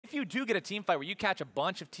you do get a team fight where you catch a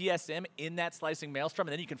bunch of TSM in that slicing maelstrom,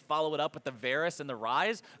 and then you can follow it up with the Varus and the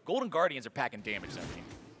Rise, Golden Guardians are packing damage that team.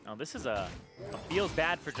 Oh, this is a feels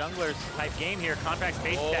bad for junglers type game here. Contracts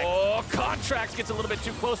base deck. Oh, Contracts gets a little bit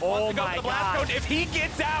too close. Oh Wants to go for the blast code. If he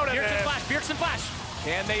gets out of Bjergsen it. flash, Bjergsen flash.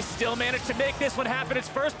 Can they still manage to make this one happen? It's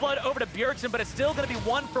first blood over to Bjergsen, but it's still going to be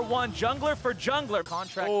 1-for-1, jungler for jungler.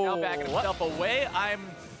 Contract now backing himself away.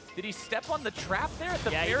 Did he step on the trap there at the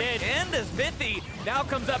very end as Mithy now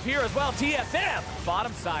comes up here as well? TSM,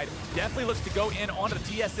 bottom side, definitely looks to go in onto the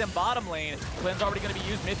TSM bottom lane. Clean's already going to be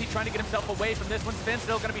used. Mithy trying to get himself away from this one. Sven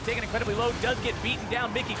still going to be taken incredibly low, does get beaten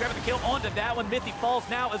down. Mickey grabbing the kill onto that one. Mithy falls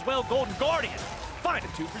now as well. Golden Guardian find a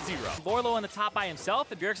 2-for-0. Lorlo on the top by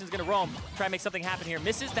himself, and Bjergsen's going to roam, try and make something happen here.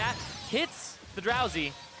 Misses that, hits the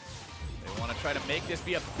Drowsy. They want to try to make this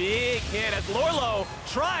be a big hit as Lorlo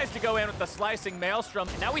tries to go in with the slicing maelstrom.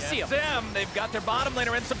 And now we see him. They've got their bottom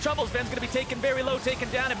laner in some trouble. Ben's going to be taken very low,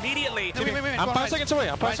 taken down immediately. Wait, I'm 5 seconds away.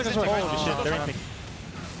 I'm 5 seconds away. Holy shit, they're in me.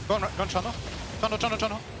 Go on, Chondo.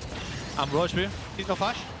 Chondo. I'm Roach B. He's no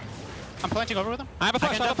flash. I'm planting over with him. I have a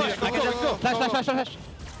flash. I can go. Flash.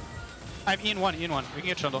 I have Ian 1. We can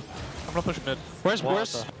get Chondo. I'm gonna push mid. Where's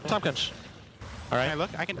Tom Kench? Alright. Can I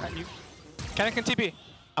look? I can. Can TP.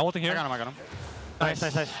 I'm ulting here. I got him. Nice.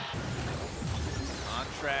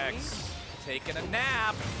 Contracts taking a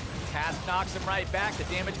nap. Task knocks him right back. The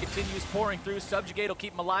damage continues pouring through. Subjugate will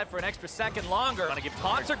keep him alive for an extra second longer.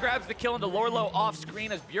 Haunter grabs the kill into Lorlo off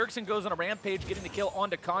screen as Bjergsen goes on a rampage, getting the kill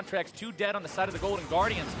onto Contracts. 2 dead on the side of the Golden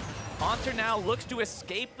Guardians. Haunter now looks to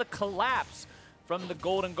escape the collapse from the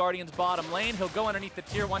Golden Guardians bottom lane. He'll go underneath the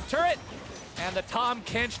tier 1 turret, and the Tom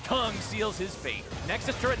Kench tongue seals his fate.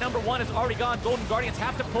 Nexus turret number 1 is already gone. Golden Guardians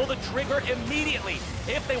have to pull the trigger immediately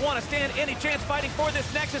if they want to stand any chance fighting for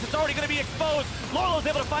this Nexus. It's already going to be exposed. Lorlo's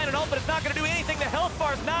able to find an ult, but it's not going to do anything. The health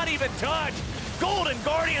bar's not even touched. Golden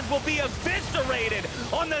Guardians will be eviscerated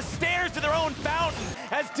on the stairs to their own fountain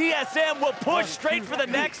as TSM will push straight for the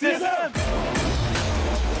Nexus.